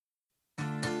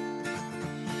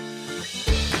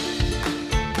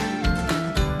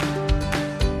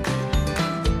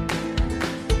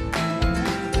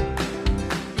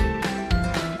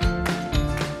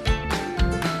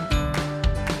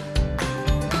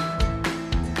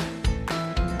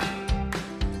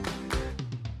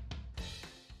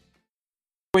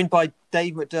Joined by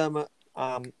Dave McDermott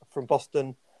from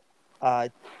Boston.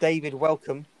 David,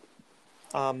 welcome.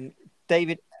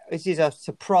 David, this is a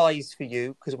surprise for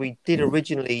you because we did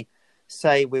originally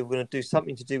say we were going to do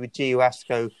something to do with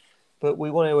GeoAsco, but we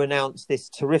want to announce this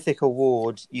terrific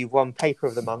award. You've won Paper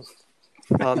of the Month.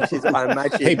 This is, I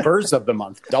imagine, Papers of the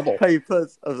Month, double.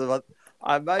 Papers of the Month.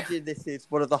 I imagine this is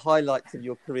one of the highlights of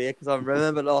your career because I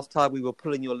remember last time we were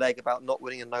pulling your leg about not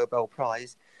winning a Nobel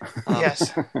Prize.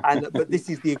 Yes, but this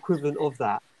is the equivalent of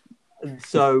that, and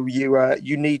so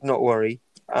you need not worry.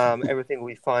 Everything will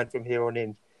be fine from here on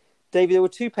in. David, there were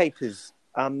two papers.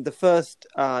 The first,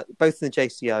 both in the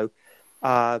JCO,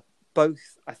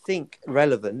 both I think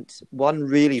relevant. One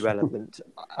really relevant.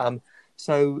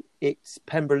 So it's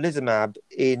Pembrolizumab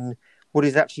in what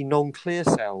is actually non-clear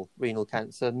cell renal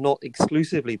cancer, not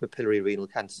exclusively papillary renal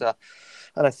cancer.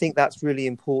 And I think that's really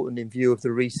important in view of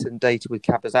the recent data with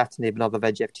cabozantinib and other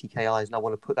VEGF TKIs, and I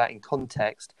want to put that in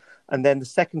context. And then the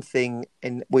second thing,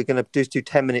 and we're going to just do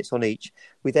 10 minutes on each,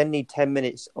 we then need 10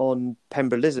 minutes on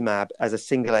Pembrolizumab as a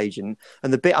single agent.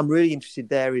 And the bit I'm really interested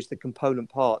there is the component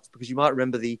parts, because you might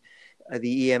remember the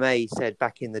EMA said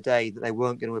back in the day that they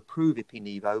weren't going to approve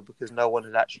Ipi-Nivo because no one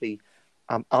had actually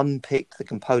unpicked the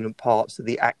component parts of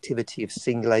the activity of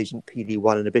single-agent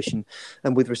PD-1 inhibition.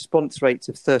 And with response rates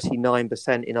of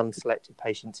 39% in unselected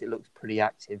patients, it looks pretty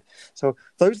active. So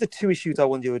those are the two issues I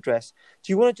wanted to address.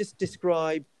 Do you want to just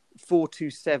describe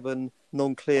 427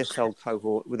 non-clear cell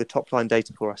cohort with the top-line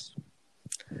data for us?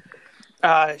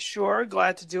 sure.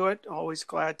 Glad to do it. Always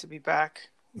glad to be back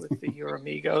with the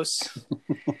Uromigos.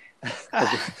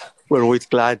 We're always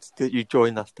glad that you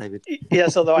joined us, David.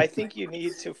 Yes, although I think you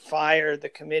need to fire the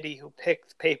committee who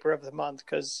picked Paper of the Month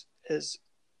because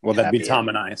well, that'd be Tom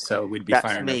and I, so we'd be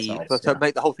firing me, ourselves. but to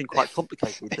make the whole thing quite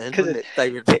complicated then, wouldn't it,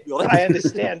 David? I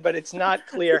understand, but it's not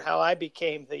clear how I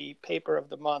became the Paper of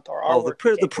the Month or our work.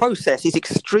 The process is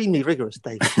extremely rigorous,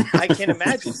 David. I can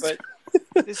imagine, but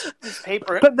this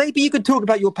paper... But maybe you could talk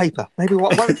about your paper. Maybe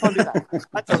why don't you try and do that?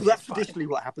 That's traditionally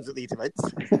what happens at these events.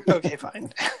 Okay,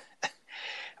 fine.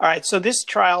 All right, so this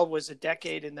trial was a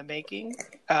decade in the making.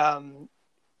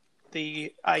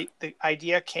 The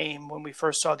idea came when we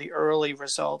first saw the early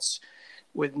results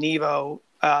with Nivo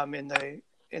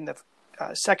in the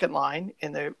second line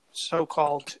in the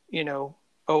so-called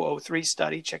 003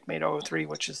 study, Checkmate 003,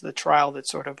 which is the trial that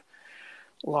sort of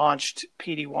launched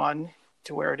PD-1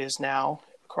 to where it is now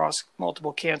across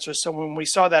multiple cancers. So when we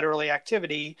saw that early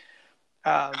activity,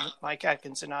 Mike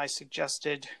Atkins and I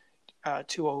suggested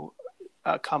to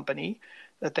a company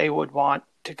that they would want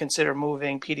to consider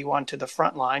moving PD-1 to the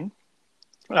front line,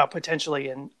 potentially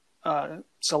in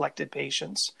selected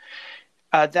patients.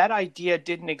 That idea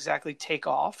didn't exactly take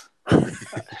off.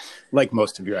 Like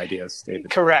most of your ideas, David.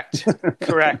 Correct.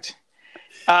 It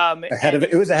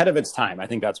was ahead of its time. I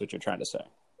think that's what you're trying to say.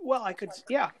 Well, it's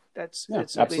at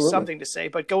absolutely. least something to say.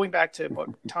 But going back to what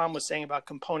Tom was saying about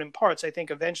component parts, I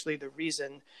think eventually the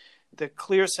reason the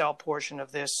clear cell portion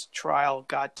of this trial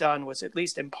got done was at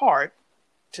least in part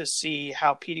to see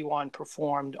how PD-1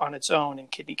 performed on its own in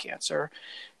kidney cancer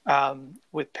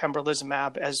with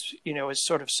Pembrolizumab as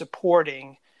sort of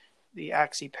supporting the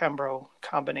Axi-Pembro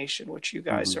combination, which you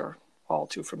guys are all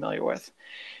too familiar with.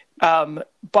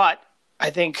 But I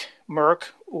think Merck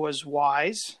was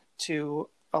wise to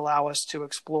allow us to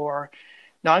explore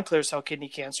non-clear cell kidney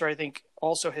cancer. I think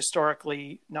also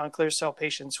historically, non-clear cell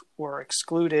patients were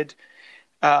excluded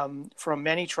from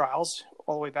many trials,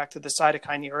 all the way back to the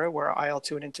cytokine era, where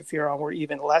IL-2 and interferon were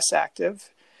even less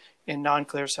active in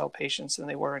non-clear cell patients than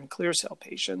they were in clear cell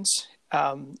patients.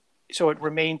 So it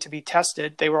remained to be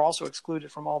tested. They were also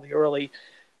excluded from all the early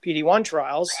PD-1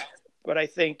 trials, but I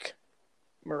think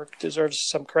Merck deserves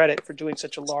some credit for doing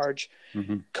such a large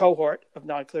cohort of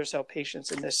non-clear cell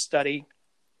patients in this study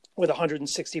with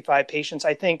 165 patients.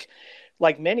 I think,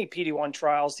 like many PD-1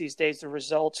 trials these days, the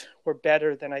results were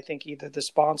better than I think either the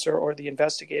sponsor or the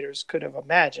investigators could have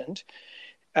imagined.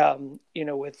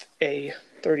 With a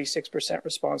 36%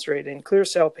 response rate in clear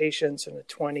cell patients and a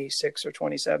 26 or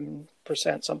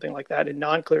 27%, something like that, in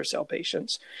non-clear cell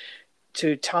patients.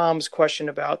 To Tom's question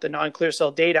about the non-clear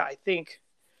cell data, I think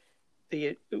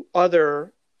the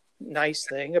other nice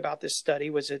thing about this study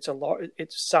was its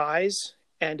size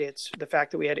and it's the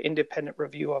fact that we had independent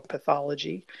review of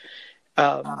pathology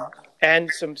and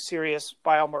some serious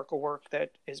biomarker work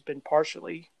that has been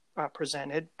partially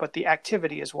presented, but the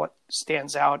activity is what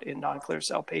stands out in non-clear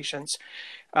cell patients,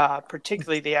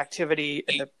 particularly the activity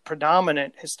in the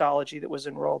predominant histology that was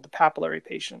enrolled, the papillary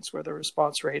patients, where the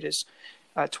response rate is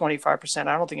 25%.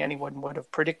 I don't think anyone would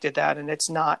have predicted that, and it's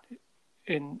not,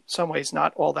 in some ways,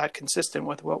 not all that consistent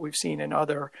with what we've seen in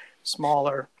other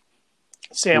smaller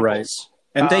samples. Right.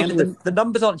 And David, the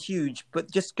numbers aren't huge,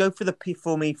 but just go for the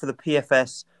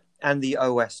PFS and the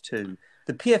OS too.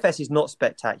 The PFS is not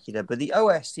spectacular, but the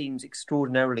OS seems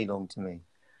extraordinarily long to me.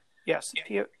 Yes,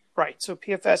 right. So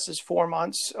PFS is 4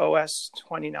 months, OS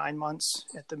 29 months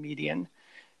at the median.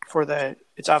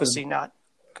 It's obviously not.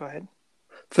 Go ahead.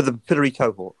 For the papillary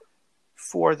cohort.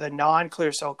 For the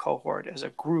non-clear cell cohort as a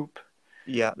group.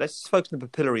 Yeah, let's focus on the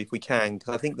papillary if we can,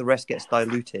 because I think the rest gets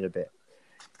diluted a bit.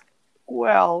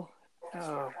 Well,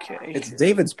 okay. It's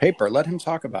David's paper. Let him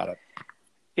talk about it.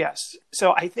 Yes.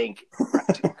 So I think.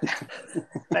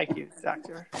 Thank you,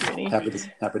 Dr. Finney. Happy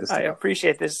to I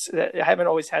appreciate this. I haven't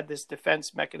always had this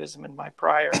defense mechanism in my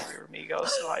prior Uromigos,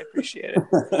 so I appreciate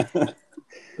it.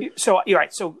 So you're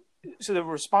right. So the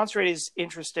response rate is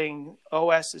interesting.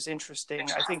 OS is interesting.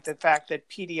 I think the fact that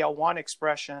PD-L1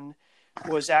 expression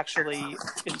was actually,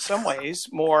 in some ways,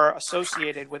 more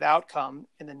associated with outcome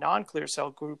in the non-clear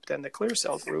cell group than the clear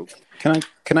cell group.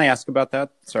 Can I ask about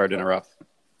that? Sorry to interrupt.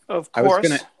 Of course.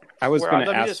 Let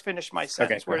me just finish my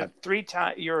sentence. Okay,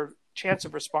 where your chance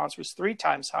of response was 3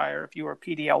 times higher if you were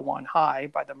PD-L1 high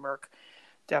by the Merck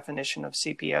definition of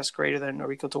CPS greater than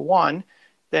or equal to 1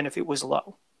 than if it was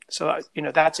low. So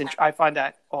I find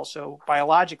that also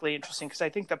biologically interesting, because I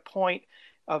think the point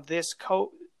of this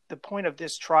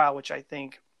trial, which I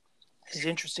think is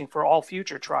interesting for all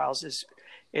future trials, is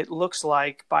it looks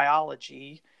like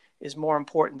biology is more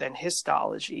important than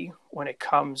histology when it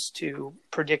comes to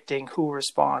predicting who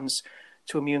responds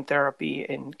to immune therapy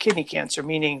in kidney cancer,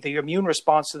 meaning the immune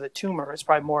response to the tumor is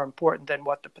probably more important than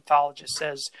what the pathologist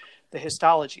says the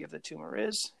histology of the tumor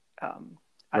is.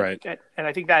 Right. And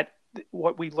I think that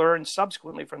what we learn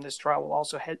subsequently from this trial will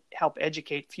also help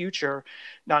educate future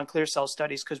non-clear cell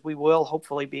studies, because we will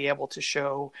hopefully be able to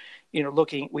show,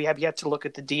 we have yet to look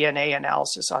at the DNA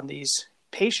analysis on these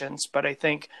patients, but I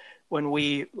think when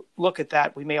we look at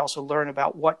that, we may also learn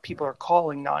about what people are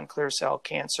calling non-clear cell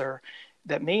cancer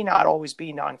that may not always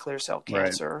be non-clear cell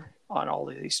cancer on all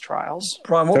of these trials.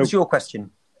 Brian, what was your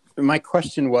question? My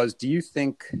question was, do you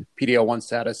think PD-L1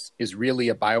 status is really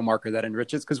a biomarker that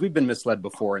enriches? Because we've been misled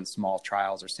before in small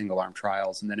trials or single-arm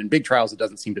trials, and then in big trials, it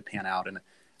doesn't seem to pan out. And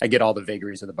I get all the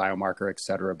vagaries of the biomarker, et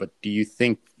cetera, but do you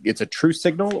think it's a true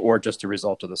signal or just a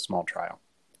result of the small trial?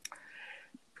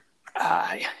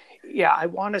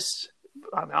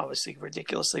 I'm obviously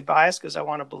ridiculously biased because I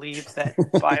want to believe that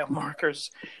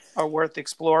biomarkers are worth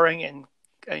exploring in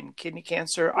kidney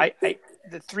cancer.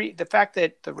 The fact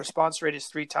that the response rate is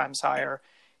 3 times higher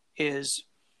is,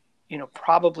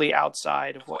 probably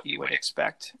outside of what you would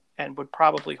expect and would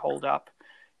probably hold up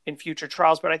in future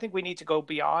trials. But I think we need to go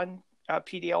beyond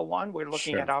PD-L1. We're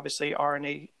looking at obviously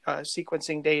RNA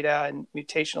sequencing data and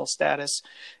mutational status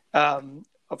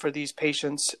for these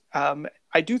patients.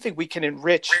 I do think we can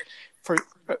enrich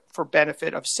for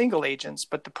benefit of single agents,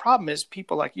 but the problem is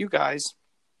people like you guys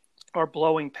are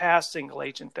blowing past single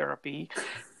agent therapy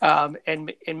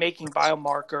and making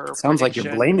biomarker. It sounds like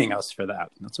you're blaming us for that.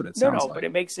 That's what it sounds like. No, but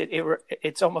it makes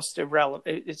it's almost irrelevant.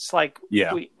 It's like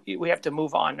we have to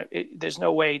move on. There's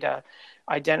no way to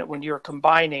identify when you're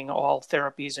combining all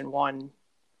therapies in one,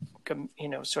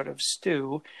 sort of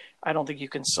stew. I don't think you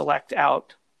can select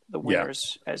out the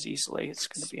winners as easily. It's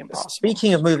going to be impossible.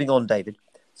 Speaking of moving on, David.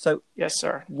 So yes,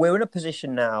 sir. We're in a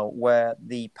position now where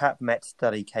the PAP-MET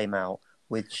study came out,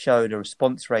 which showed a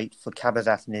response rate for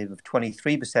cabozantinib of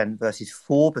 23% versus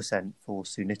 4% for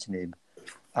sunitinib,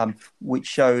 which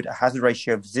showed a hazard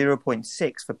ratio of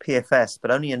 0.6 for PFS,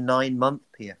 but only a 9-month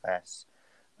PFS,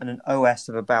 and an OS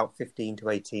of about 15 to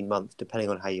 18 months, depending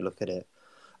on how you look at it.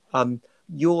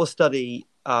 Your study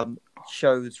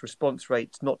shows response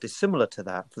rates not dissimilar to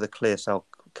that for the clear cell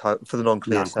for the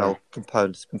non-clear cell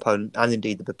component, and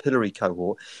indeed the papillary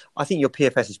cohort. I think your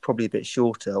PFS is probably a bit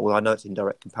shorter, although I know it's in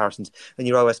direct comparisons, and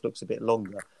your OS looks a bit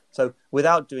longer. So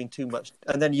without doing too much,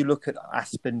 and then you look at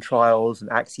Aspen trials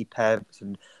and AxiPEVs,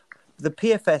 and the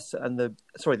PFS and the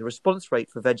response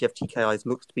rate for VEGF TKIs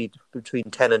looks to be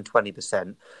between 10 and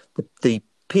 20%. The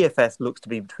PFS looks to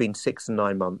be between 6 and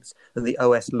 9 months, and the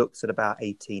OS looks at about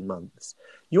 18 months.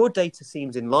 Your data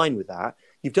seems in line with that.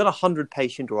 You've done a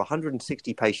 100-patient or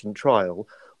 160-patient trial.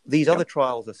 These other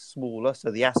trials are smaller. So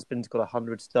the Aspen's got a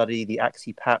 100 study, the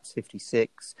AxiPAP's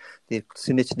 56, the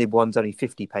sunitinib one's only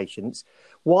 50 patients.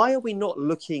 Why are we not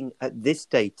looking at this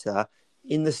data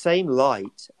in the same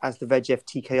light as the VEGF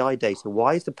TKI data?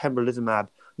 Why is the pembrolizumab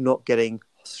not getting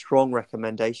strong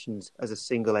recommendations as a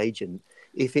single agent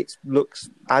if it looks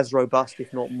as robust,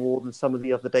 if not more, than some of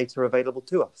the other data available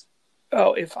to us?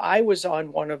 Oh, if I was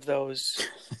on one of those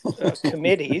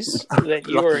committees that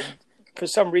you were, for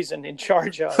some reason, in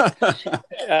charge of,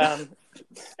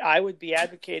 I would be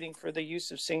advocating for the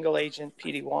use of single agent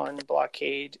PD-1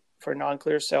 blockade for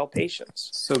non-clear cell patients.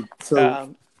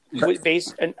 So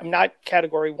Based, and I'm not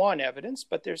category 1 evidence,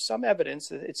 but there's some evidence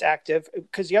that it's active,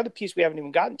 because the other piece we haven't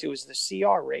even gotten to is the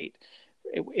CR rate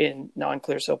in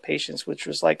non-clear cell patients, which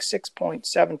was like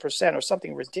 6.7% or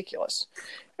something ridiculous.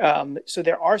 So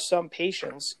there are some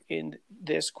patients in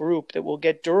this group that will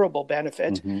get durable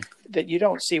benefit that you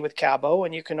don't see with Cabo,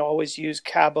 and you can always use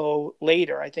Cabo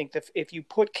later. I think that if you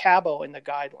put Cabo in the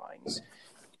guidelines,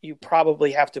 you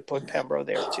probably have to put Pembro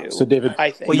there too. So David,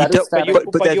 I think. Well, you don't,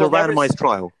 but there's a randomized never...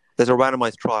 trial. There's a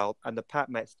randomized trial, and the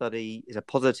PAPMET study is a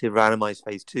positive randomized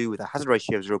phase 2 with a hazard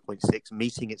ratio of 0.6,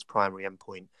 meeting its primary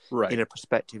endpoint in a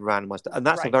prospective randomized. And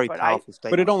that's a very powerful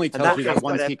statement. But it only tells you that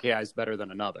one TKI is better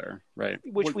than another, right?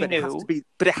 Which we knew.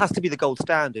 But it has to be the gold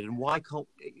standard. And why can't,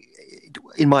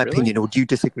 in my opinion, or do you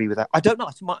disagree with that? I don't know.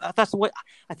 That's the way.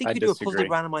 I think if you do a positive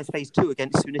randomized phase 2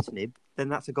 against sunitinib, then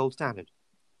that's a gold standard.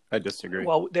 I disagree.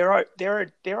 Well, there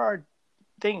are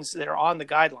things that are on the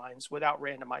guidelines without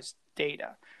randomized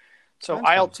data. So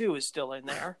IL-2 is still in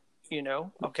there,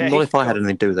 okay. Not if I had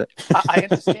anything to do with it. I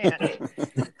understand.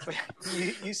 But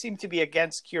you seem to be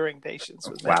against curing patients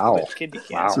with kidney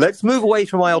cancer. Let's move away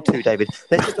from IL-2, David.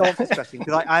 Let's get on to stressing,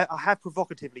 because I have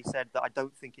provocatively said that I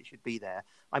don't think it should be there.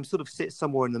 I'm sort of sit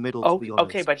somewhere in the middle, to be honest.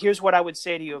 Okay, but here's what I would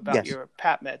say to you about your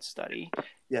PAPMET study.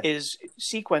 Is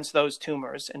sequence those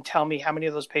tumors and tell me how many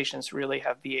of those patients really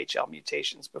have VHL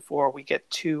mutations before we get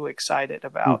too excited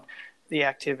about the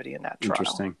activity in that trial.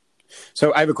 Interesting.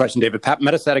 So I have a question, David.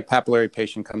 Metastatic papillary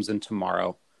patient comes in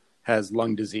tomorrow, has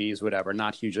lung disease, whatever,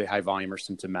 not hugely high volume or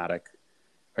symptomatic.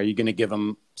 Are you going to give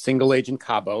them single agent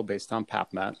Cabo based on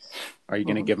PAPMET? Are you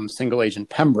going to give them single agent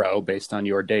Pembro based on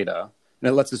your data?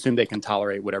 Now, let's assume they can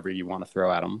tolerate whatever you want to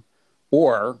throw at them.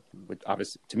 Or, which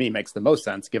obviously to me makes the most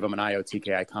sense, give them an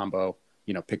IO-TKI combo,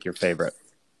 pick your favorite.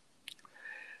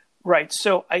 Right.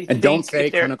 So and don't say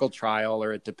clinical trial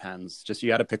or it depends. Just you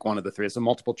got to pick one of the three. It's a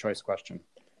multiple choice question.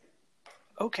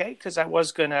 Okay, because I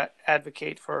was going to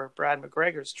advocate for Brad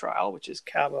McGregor's trial, which is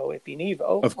Cabo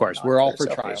Ipi-Nivo. Of course, we're all for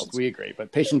trials. Patients. We agree,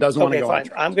 but patient doesn't want to go on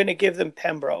trial. I'm going to give them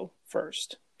Pembro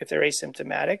first if they're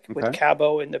asymptomatic, with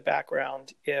Cabo in the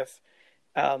background if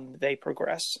they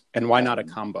progress. And why not a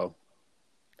combo?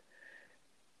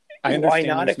 I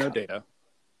understand there's no data.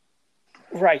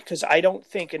 Right, because I don't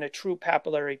think in a true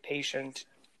papillary patient,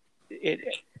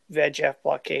 VEGF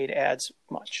blockade adds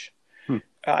much.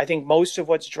 I think most of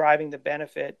what's driving the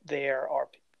benefit there are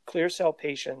clear cell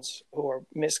patients who are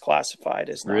misclassified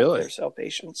as non-clear cell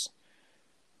patients.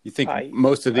 You think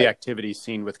most of the activity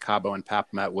seen with Cabo and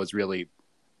PAPMET was really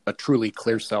a truly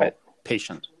clear cell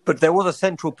patient? But there was a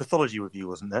central pathology review,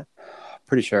 wasn't there?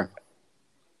 Pretty sure.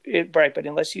 Right, but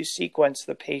unless you sequence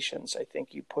the patients, I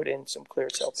think you put in some clear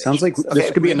cell patients. Sounds like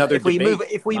this could be another debate.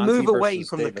 If we move away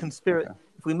from the conspiracy,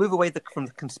 if we move away from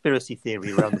the conspiracy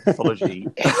theory around the pathology,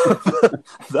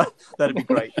 that'd be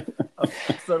great.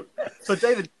 So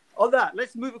David, on that,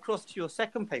 let's move across to your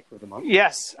second paper of the month.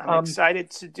 Yes, I'm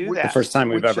excited to do that. The first time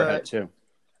we've ever had two.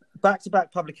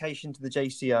 Back-to-back publication to the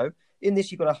JCO. In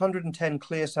this, you've got 110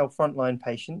 clear cell frontline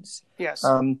patients. Yes.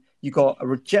 You've got a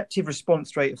rejective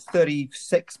response rate of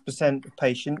 36% of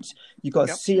patients. You've got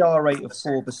a CR rate of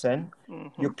 4%.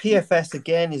 Your PFS,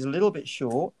 again, is a little bit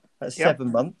short at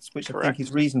 7 months, which I think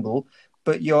is reasonable.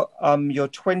 But your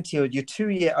 20 or your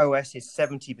 2-year OS is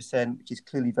 70%, which is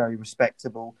clearly very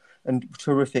respectable and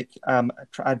terrific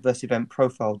adverse event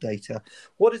profile data.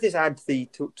 What does this add to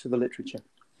the literature?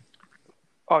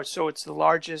 Oh, so it's the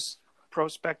largest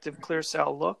prospective clear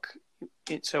cell look.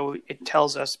 So it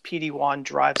tells us PD-1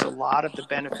 drives a lot of the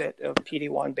benefit of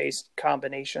PD-1 based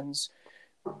combinations.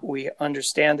 We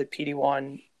understand that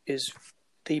PD-1 is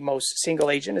the most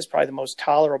single agent, is probably the most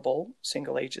tolerable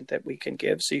single agent that we can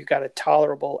give. So you've got a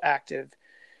tolerable active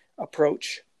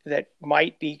approach that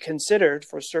might be considered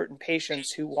for certain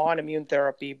patients who want immune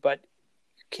therapy but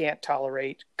can't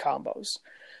tolerate combos.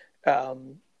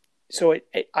 So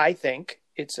I think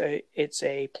it's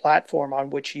a platform on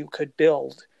which you could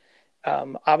build.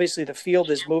 Obviously, the field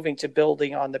is moving to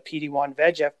building on the PD-1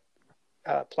 VEGF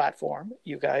platform,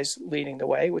 you guys leading the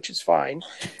way, which is fine.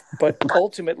 But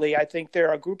ultimately, I think there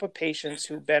are a group of patients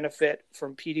who benefit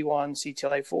from PD-1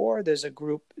 CTLA-4. There's a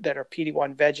group that are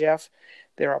PD-1 VEGF.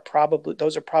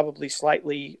 Those are probably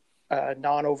slightly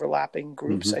non-overlapping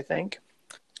groups, I think.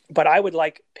 But I would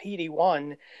like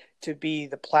PD-1 to be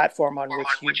the platform on which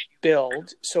you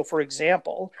build. So, for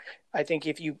example, I think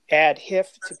if you add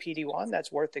HIF to PD-1,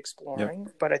 that's worth exploring.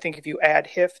 Yep. But I think if you add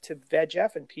HIF to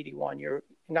VEGF and PD-1, you're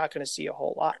not going to see a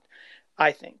whole lot,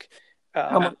 I think.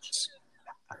 How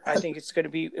I think it's going to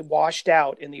be washed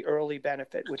out in the early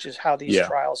benefit, which is how these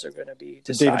trials are going to be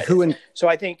decided. David, so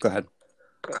I think. Go ahead.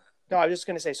 No, I was just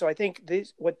going to say, so I think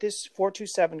what this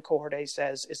 427 cohort A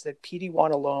says is that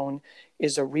PD-1 alone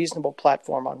is a reasonable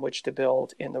platform on which to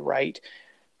build in the right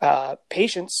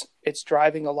patients. It's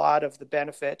driving a lot of the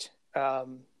benefit,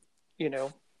 so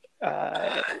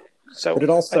but it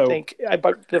also, I think,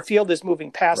 but the field is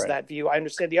moving past that view. I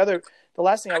understand. The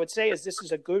last thing I would say is this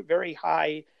is a very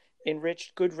high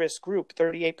enriched good risk group.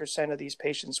 38% of these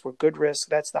patients were good risk.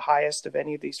 That's the highest of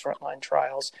any of these frontline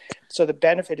trials. So the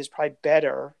benefit is probably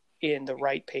better in the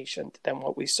right patient than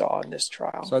what we saw in this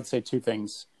trial. So I'd say two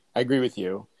things. I agree with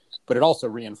you, but it also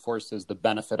reinforces the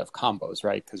benefit of combos,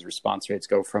 right? Because response rates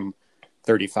go from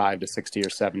 35 to 60 or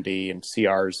 70, and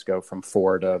CRs go from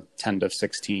 4 to 10 to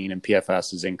 16, and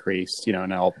PFS is increased.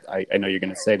 And I know you're going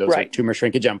to say those are tumor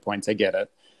shrinkage endpoints. I get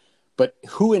it. But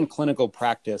who in clinical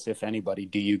practice, if anybody,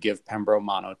 do you give Pembro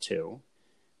mono to?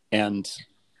 And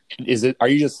are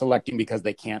you just selecting because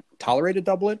they can't tolerate a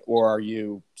doublet, or are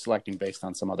you selecting based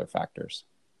on some other factors?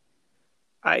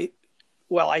 I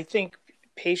think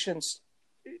patients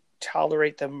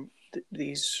tolerate them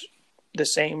the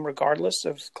same regardless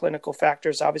of clinical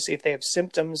factors. Obviously, if they have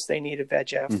symptoms, they need a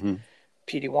VEGF,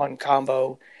 PD-1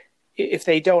 combo. If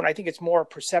they don't, I think it's more a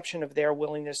perception of their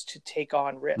willingness to take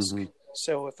on risk.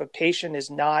 So if a patient is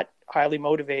not highly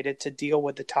motivated to deal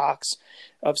with the tox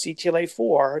of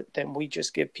CTLA-4, then we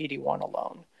just give PD-1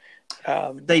 alone.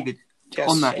 David,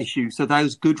 on that issue, so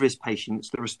those good risk patients,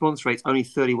 the response rate's only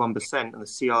 31% and the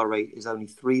CR rate is only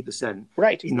 3%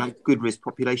 in that good risk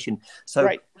population. So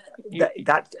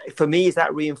that for me, is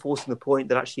that reinforcing the point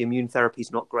that actually immune therapy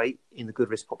is not great in the good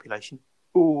risk population?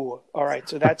 Ooh, all right.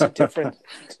 So that's a different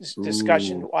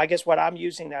discussion. I guess what I'm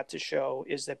using that to show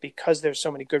is that because there's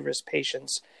so many good risk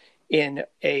patients in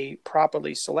a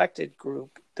properly selected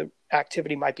group, the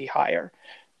activity might be higher.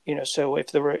 So if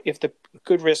the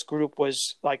good risk group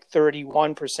was like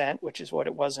 31%, which is what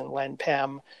it was in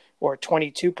Len-Pem, or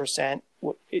 22%,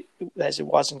 as it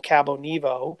was in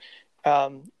Cabo-Nivo,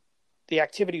 the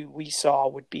activity we saw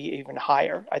would be even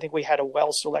higher. I think we had a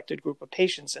well-selected group of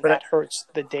patients, and that hurts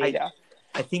the data.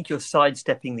 I think you're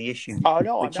sidestepping the issue. Oh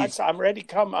no, I'm not. I'm ready to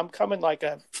come. I'm coming like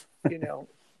a,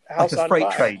 house like a on freight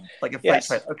fire. train, like a freight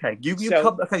train. Okay,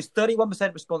 okay.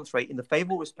 31% response rate in the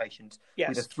favorable risk patients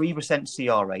with a 3%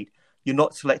 CR rate. You're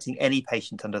not selecting any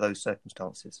patient under those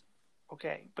circumstances.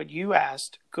 Okay, but you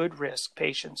asked good risk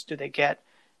patients, do they get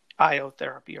IO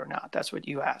therapy or not? That's what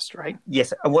you asked, right?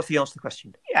 Yes. And what's the answer to the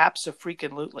question?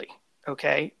 Abso-freaking-lutely.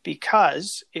 Okay,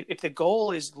 because if the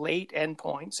goal is late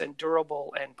endpoints and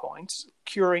durable endpoints,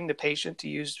 curing the patient, to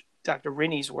use Dr.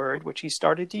 Rinnie's word, which he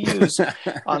started to use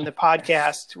on the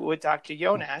podcast with Dr.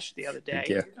 Yonash the other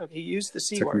day. He used the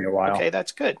C word. Took me a while. Okay,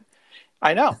 that's good.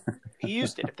 I know. He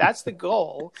used it. If that's the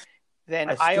goal,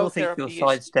 then I IO still think therapy you're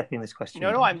sidestepping this question.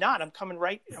 No, I'm not. I'm coming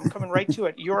right to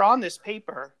it. You're on this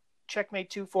paper,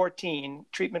 Checkmate 214,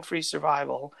 treatment-free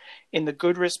survival in the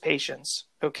good risk patients,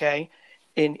 okay?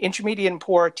 In intermediate and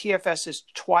poor, TFS is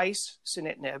twice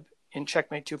sunitinib in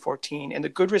Checkmate 214. In the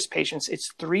good risk patients,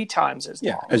 it's 3 times as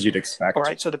long. As you'd expect. All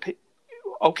right, so but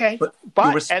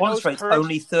your response rate's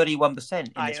only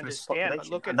 31% in this risk population, but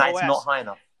look at and that's OS. not high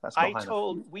enough.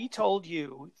 We told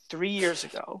you 3 years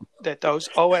ago that those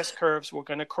OS curves were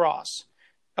going to cross,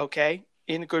 okay,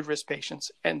 in good risk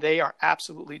patients, and they are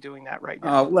absolutely doing that right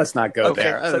now. Let's not go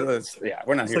there.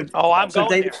 We're not here. I'm going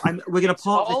David, there. We're going to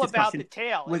park this discussion. All about the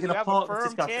tail. We're going to park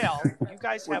this discussion. Tail. You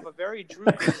guys have a very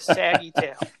droopy, saggy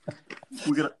tail.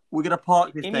 We're going to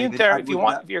park this. Immune therapy.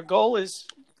 If your goal is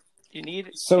you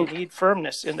need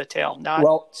firmness in the tail, not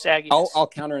sagginess. I'll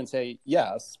counter and say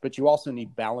yes, but you also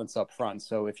need balance up front.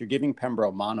 So if you're giving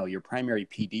Pembro mono, your primary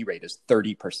PD rate is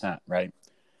 30%, right?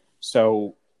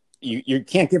 So you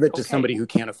can't give it to somebody who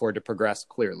can't afford to progress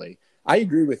clearly. I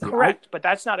agree with you. Correct, but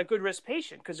that's not a good risk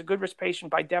patient because a good risk patient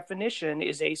by definition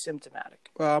is asymptomatic.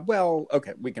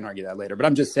 Okay, we can argue that later. But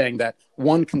I'm just saying that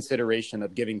one consideration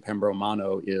of giving Pembro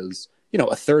mono is,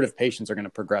 a third of patients are going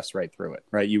to progress right through it,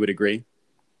 right? You would agree?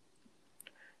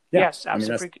 Yeah. Yes,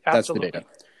 absolutely. That's the data.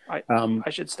 I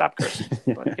should stop cursing,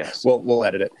 but yes. We'll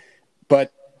edit it.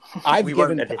 But I've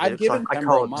given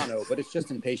Pembro mono, but it's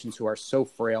just in patients who are so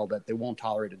frail that they won't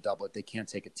tolerate a doublet. They can't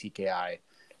take a TKI.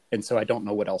 And so I don't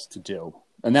know what else to do.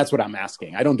 And that's what I'm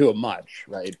asking. I don't do it much,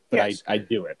 right? But I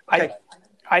do it.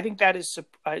 I think that is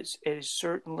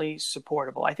certainly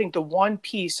supportable. I think the one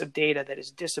piece of data that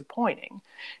is disappointing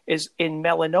is in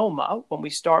melanoma, when we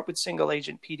start with single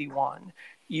agent PD-1,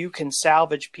 you can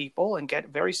salvage people and get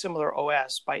very similar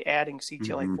OS by adding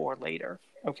CTLA-4 later.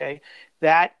 Okay,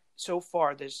 that so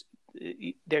far there's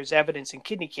there's evidence in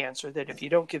kidney cancer that if you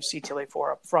don't give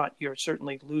CTLA-4 up front, you're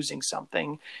certainly losing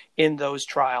something in those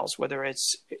trials, whether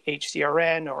it's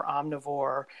HCRN or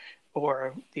Omnivore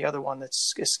or the other one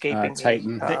that's escaping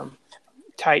Titan.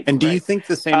 Titan. And do you right? think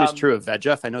the same is true of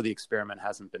VEGF? I know the experiment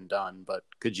hasn't been done, but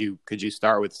could you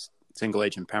start with single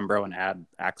agent Pembro and add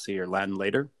Axi or Len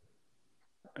later?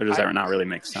 Or does that not really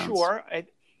make sense? Sure.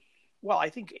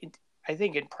 I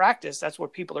think in practice, that's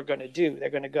what people are going to do. They're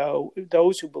going to go,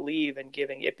 those who believe in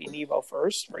giving Ipi-Nivo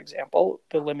first, for example,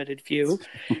 the limited few,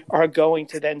 are going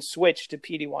to then switch to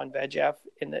PD-1 VEGF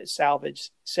in the salvage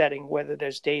setting, whether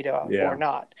there's data or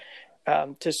not,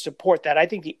 to support that. I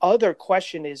think the other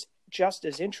question is just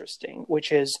as interesting,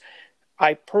 which is,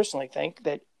 I personally think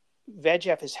that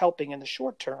VEGF is helping in the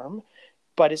short term,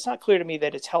 but it's not clear to me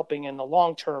that it's helping in the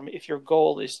long term if your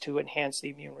goal is to enhance the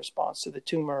immune response to the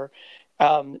tumor.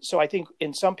 So I think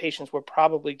in some patients, we're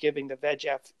probably giving the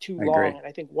VEGF too long. And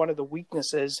I think one of the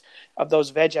weaknesses of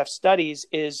those VEGF studies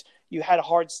is you had a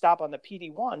hard stop on the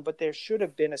PD-1, but there should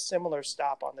have been a similar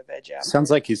stop on the VEGF.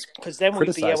 Sounds like he's because then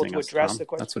we'd be able to address the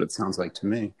question. That's what it sounds like to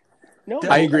me. No,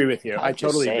 I agree with you. I'm I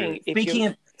totally saying, agree.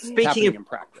 Speaking in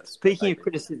practice. Speaking of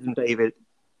criticism,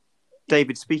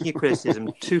 David, speaking of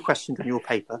criticism, 2 questions on your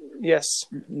paper. Yes.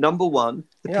 Number 1,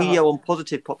 the PD-L1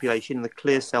 positive population in the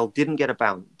clear cell didn't get a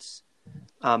bounce.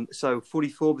 So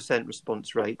 44%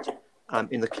 response rate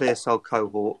in the clear cell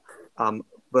cohort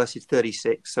versus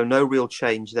 36. So no real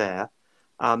change there.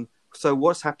 So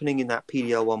what's happening in that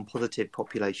PD-L1 positive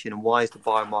population, and why is the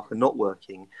biomarker not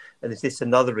working? And is this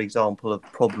another example of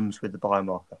problems with the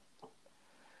biomarker?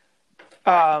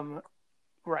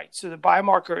 Right. So the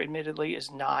biomarker, admittedly,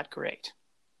 is not great,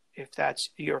 if that's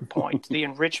your point. The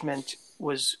enrichment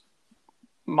was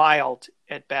mild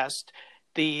at best.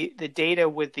 The data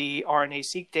with the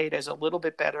RNA-seq data is a little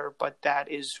bit better, but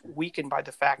that is weakened by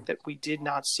the fact that we did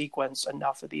not sequence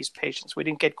enough of these patients. We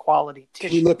didn't get quality tissue.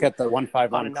 Can you look at the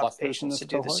 151 on enough patients to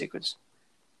do the sequence?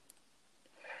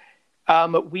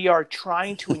 We are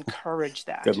trying to encourage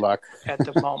that. Good luck. At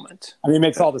the moment. I mean, it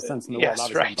makes all the sense in the world.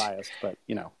 Obviously, right. I'm biased, but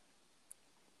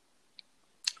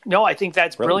No, I think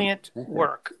that's brilliant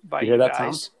work by you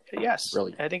guys. Tom? Yes,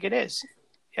 brilliant. I think it is.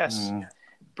 Yes,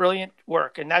 brilliant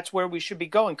work. And that's where we should be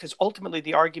going, because ultimately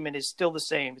the argument is still the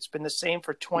same. It's been the same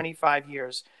for 25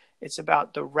 years. It's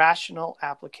about the rational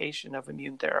application of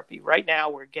immune therapy. Right now,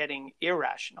 we're getting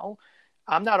irrational.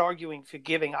 I'm not arguing for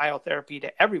giving IO therapy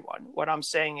to everyone. What I'm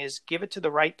saying is give it to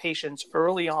the right patients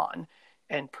early on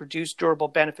and produce durable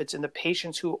benefits in the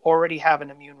patients who already have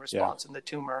an immune response in the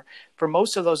tumor. For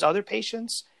most of those other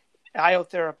patients, IO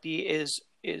therapy is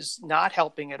not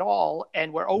helping at all,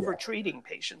 and we're over-treating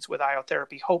patients with IO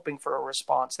therapy, hoping for a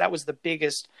response. That was the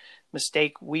biggest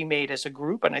mistake we made as a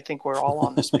group, and I think we're all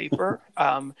on this paper,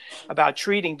 about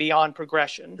treating beyond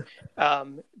progression,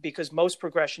 because most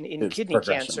progression in kidney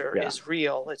cancer is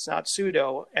real. It's not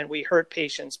pseudo, and we hurt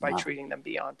patients by treating them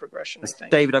beyond progression, I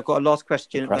think. David, I've got a last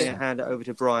question. I'm going to hand it over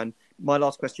to Brian. My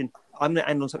last question, I'm going to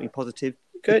end on something positive.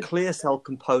 Good. The clear cell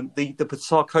component, the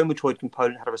sarcomatoid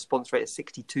component had a response rate of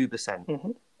 62%.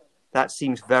 Mm-hmm. That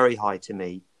seems very high to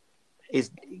me.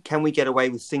 Can we get away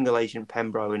with single agent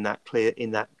Pembro in that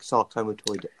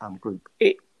sarcomatoid group?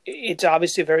 It's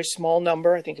obviously a very small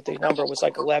number. I think the number was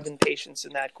like 11 patients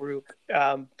in that group,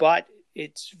 but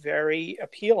it's very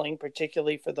appealing,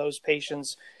 particularly for those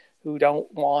patients who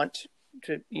don't want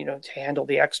to handle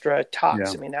the extra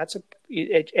tox. I mean,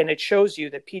 and it shows you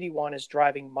that PD-1 is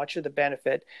driving much of the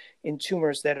benefit in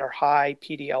tumors that are high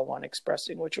PD-L1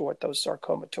 expressing, which are what those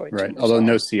sarcomatoid tumors although are.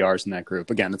 no CRs in that group.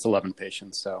 Again, it's 11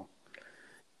 patients, so.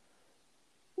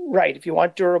 Right. If you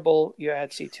want durable, you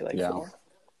add CTLA-4. Yeah.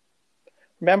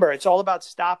 Remember, it's all about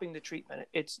stopping the treatment.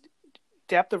 It's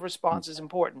depth of response is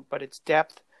important, but it's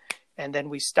depth. And then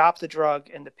we stop the drug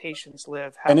and the patients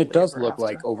live happily. And it does look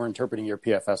like, over-interpreting your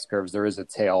PFS curves, there is a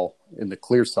tail in the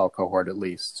clear cell cohort at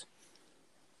least.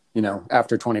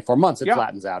 After 24 months, it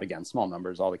flattens out again, small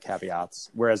numbers, all the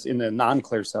caveats. Whereas in the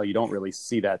non-clear cell, you don't really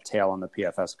see that tail on the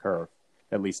PFS curve,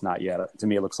 at least not yet. To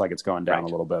me, it looks like it's going down a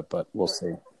little bit, but we'll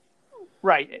see.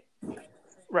 Right.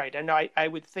 And I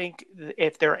would think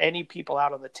if there are any people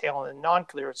out on the tail in the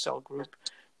non-clear cell group,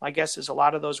 my guess is a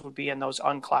lot of those would be in those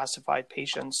unclassified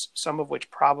patients, some of which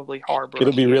probably harbor.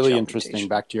 It'll be really interesting,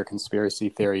 back to your conspiracy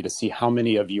theory, to see how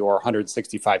many of your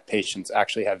 165 patients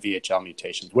actually have VHL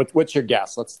mutations. What's your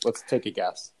guess? Let's take a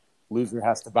guess. Loser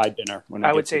has to buy dinner when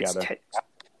we get together. I would say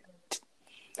it's 10%.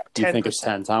 Do you think it's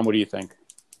 10? Tom, what do you think?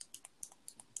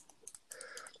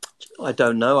 I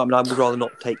don't know. I would rather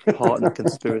not take part in the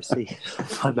conspiracy,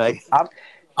 if I may. I'm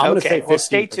going to say 15%. Well,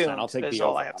 stay tuned. I'll take That's the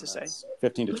all I have to say.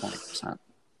 15 to 20%.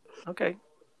 Okay.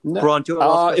 No, Brian, do you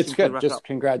want to ask it's good. wrap Just up?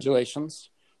 congratulations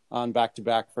on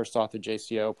back-to-back first author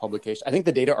JCO publication. I think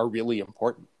the data are really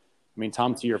important. I mean,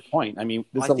 Tom, to your point, I mean,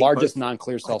 this is the largest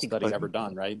non-clear cell study ever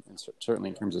done, right? And certainly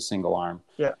in terms of single arm.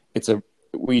 Yeah.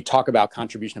 We talk about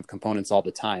contribution of components all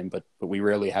the time, but we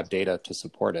rarely have data to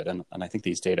support it. And I think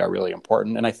these data are really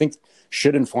important, and I think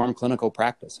should inform clinical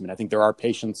practice. I mean, I think there are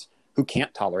patients who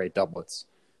can't tolerate doublets,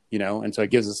 and so it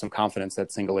gives us some confidence that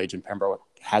single agent Pembro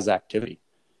has activity.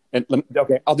 And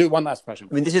okay, I'll do one last question.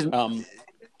 I mean, this is.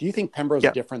 Do you think Pembro is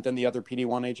different than the other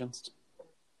PD-1 agents?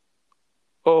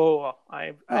 Oh,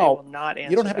 I will not answer.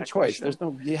 You don't have a that choice.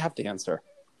 question. You have to answer.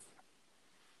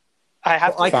 I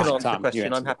have to. I can answer the Tom,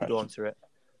 question. I'm happy to answer it.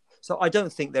 So I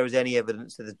don't think there is any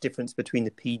evidence of the difference between the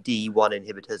PD-1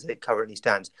 inhibitors as it currently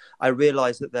stands. I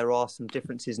realise that there are some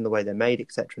differences in the way they're made,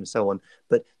 etc., and so on.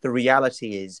 But the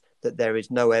reality is that there is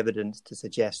no evidence to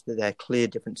suggest that there are clear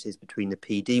differences between the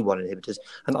PD-1 inhibitors.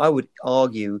 And I would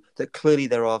argue that clearly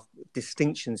there are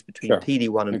distinctions between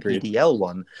PD-1 and Agreed.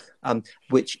 PD-L1,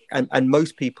 which and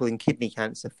most people in kidney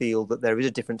cancer feel that there is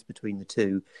a difference between the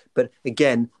two. But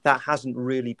again, that hasn't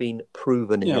really been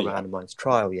proven in a randomized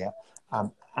trial yet.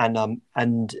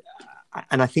 And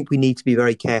I think we need to be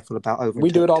very careful about overinterpretation.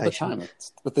 We do it all the time.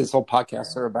 It's what this whole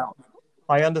podcast are about.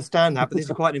 I understand that, but this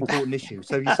is quite an important issue.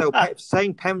 So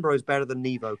saying Pembro is better than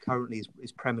Nivo currently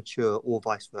is premature, or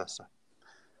vice versa.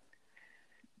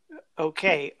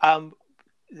 Okay,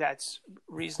 that's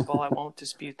reasonable. I won't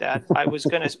dispute that.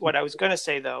 What I was gonna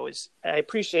say though is I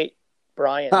appreciate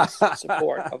Brian's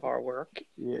support of our work.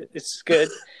 It's good.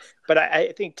 But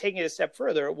I think taking it a step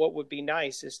further, what would be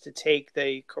nice is to take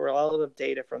the correlative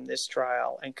data from this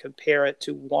trial and compare it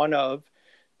to one of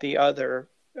the other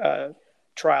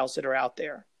trials that are out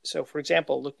there. So, for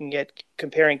example, looking at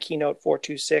comparing Keynote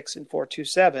 426 and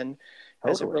 427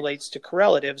 as it relates to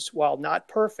correlatives, while not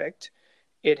perfect,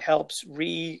 it helps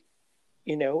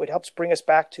it helps bring us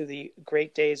back to the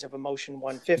great days of Emotion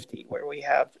 150, where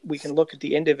we can look at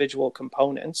the individual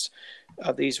components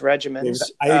of these regimens.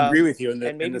 I agree with you, and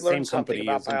maybe the learn same company something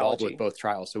about is involved biology. with both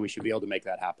trials, so we should be able to make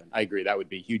that happen. I agree; that would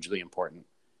be hugely important.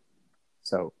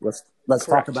 So let's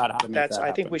talk about how to make that happen.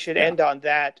 I think we should end on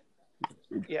that.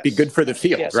 Yes. Be good for the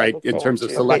field, Yes, right? In terms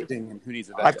of selecting and who needs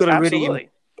a I've got a Absolutely.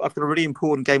 really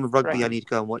important game of rugby I need to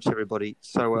go and watch, everybody.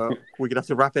 So we're gonna have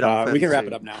to wrap it up. We can wrap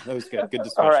it up now. That was good. Good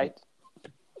discussion. All right.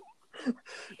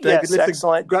 David, listen,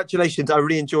 excellent. Congratulations. I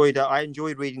really enjoyed it. I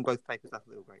enjoyed reading both papers. That's a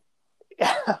little great.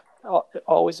 Yeah.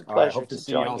 Always a pleasure hope to to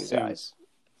see you all join you soon. guys.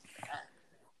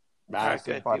 Bye.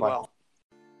 Good. Bye-bye. Be well.